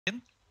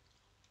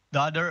The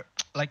other,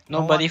 like,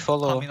 Nobody no one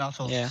follow. coming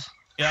also. Yeah.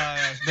 Yeah,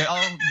 they're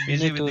all We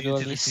busy need with to the do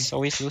utility. this.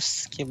 Always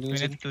lose. Keep We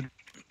losing. need to.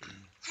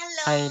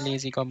 Hello. Hi,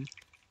 lazy com.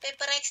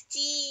 Paper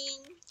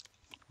exchange.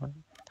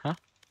 Huh?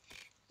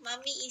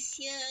 Mommy is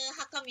here.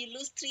 How come you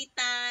lose 3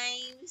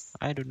 times?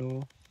 I don't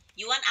know.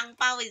 You want ang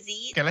pao, is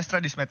it? Okay, let's try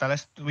this meta.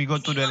 We go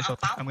Is to it duelist. your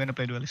Okay? ang pao? I'm gonna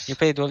play duelist. You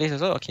play duelist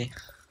also? Okay.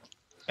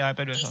 Yeah, I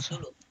play duelist Taste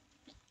also. dulu.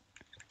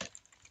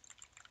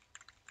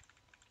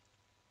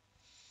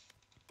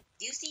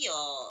 Do you see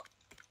your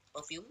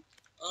perfume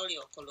or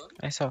your cologne?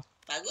 I saw.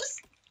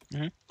 Bagus?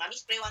 Mommy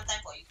spray one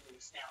time for you to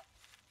smell.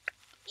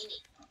 Ini,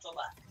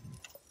 coba.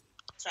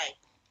 Try.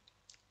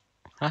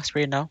 Huh?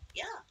 Spray now?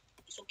 Yeah,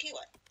 it's okay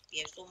what?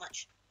 We have so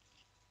much.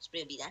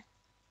 Spray a bit, huh?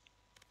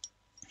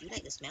 Do you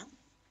like the smell?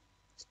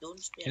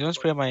 Don't spray. You don't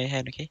spray on my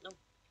hand, okay? No,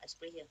 I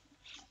spray here.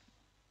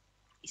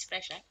 It's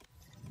fresh, right?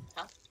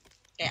 Huh?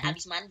 Kayak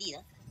habis mandi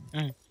lah.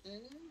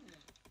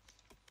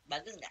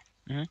 Bagus nggak?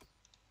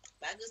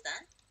 Bagus dah.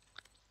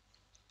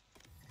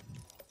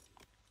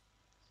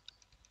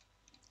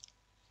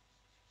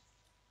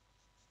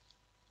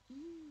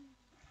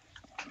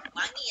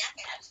 Wangi ya,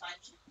 kayak habis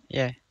mandi.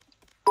 Yeah.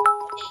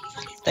 Okay, this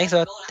one is Thanks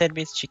for for Lola. 10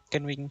 bits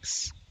chicken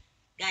wings.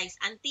 Guys,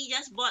 Auntie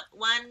just bought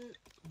one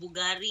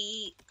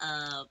Bulgari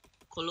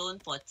cologne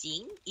for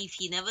Jinggg. If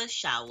he never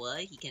shower,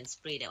 he can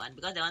spray that one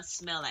because that one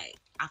smell like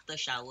after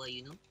shower,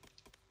 you know.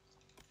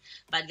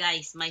 But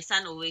guys, my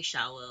son always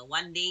shower.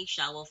 One day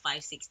shower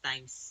 5-6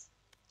 times.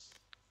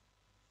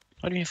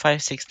 What do you mean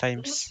 5-6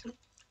 times?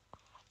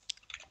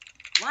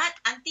 What?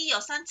 Auntie,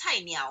 your son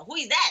Chai Niao. Who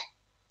is that?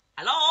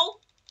 Hello?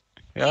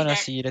 We Who is wanna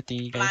that? see the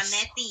thing, guys.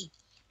 Planetti.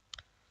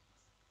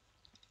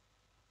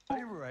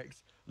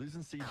 Rex,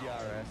 losing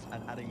CGRS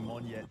and adding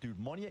Monya. Dude,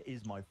 Monya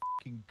is my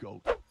fucking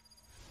goat.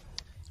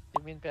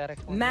 You mean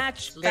PRX?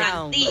 Match Susanti.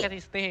 found. Look at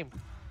his name.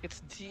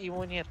 It's GE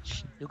Monyet.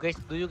 Do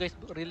you guys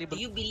really Do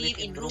you believe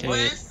in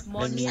rumors?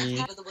 rumors? Let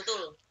me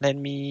Betul-betul. let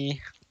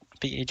me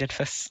pick agent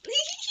first.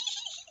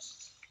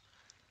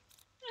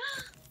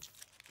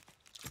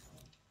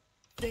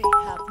 They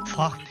have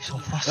Fuck, so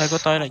fast. I go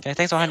toilet, guys.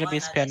 Thanks for 100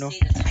 bits That piano. one, say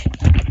the Chai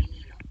Niao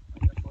really,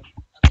 on the phone.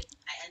 Okay,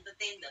 I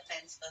entertain the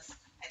fans first.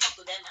 I talk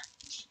to them,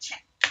 chit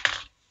chat.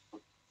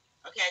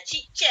 Okay, I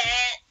chit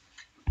chat.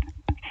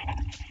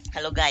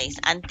 Hello guys,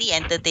 Auntie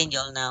entertain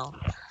y'all now.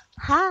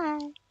 Hi.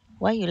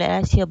 Why you let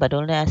us hear but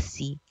don't let us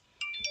see?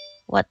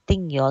 What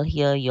thing y'all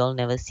hear y'all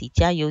never see?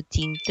 加油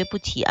金，对不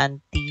起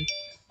Auntie.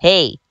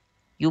 Hey,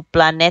 you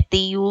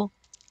Planetti you.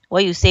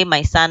 Why you say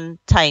my son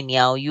菜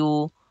鸟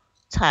you?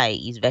 菜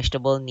is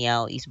vegetable,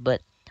 鸟 is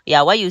bird.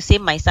 Yeah, why you say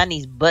my son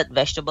is bird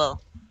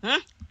vegetable?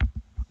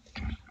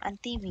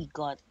 Auntie, we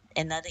got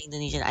another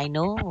Indonesian. I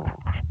know.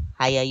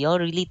 Hiya, y'all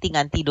really think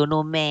Auntie don't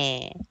know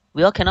meh?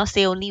 We all cannot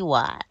say only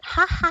what?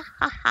 Ha ha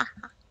ha ha.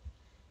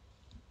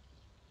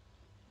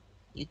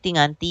 You think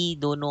Auntie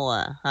don't know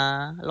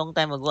huh? Long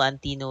time ago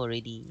Auntie know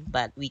already.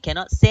 But we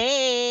cannot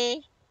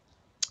say.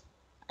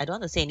 I don't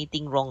want to say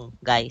anything wrong,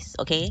 guys.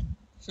 Okay?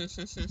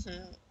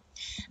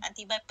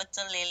 Auntie buy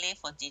pecel lele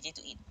for JJ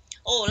to eat.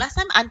 Oh, last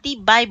time Auntie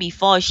buy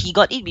before. She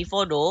got it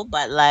before though.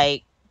 But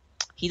like,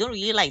 he don't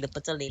really like the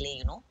pecel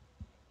lele, you know?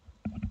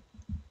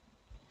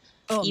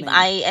 Oh, If man.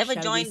 I ever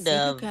Shall we join see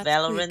the who cuts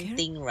Valorant quicker?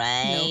 thing, No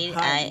right?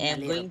 harm I in a am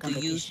little going to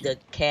use competition. the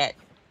cat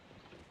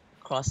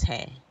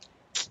crosshair.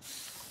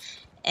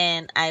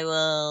 And I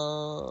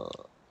will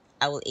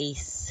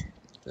ace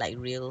like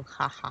real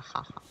ha ha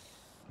ha ha.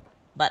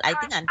 But I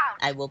think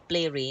I will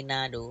play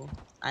Reina though.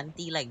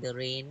 Auntie like the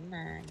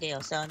Reina. Get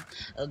yourself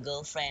a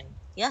girlfriend.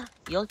 Yeah,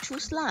 y'all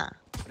choose lah.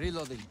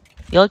 Reloading.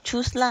 Y'all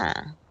choose lah.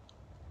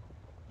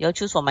 Y'all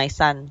choose for my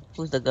son.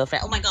 Who's the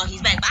girlfriend? Oh my god,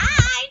 he's back.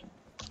 Bye!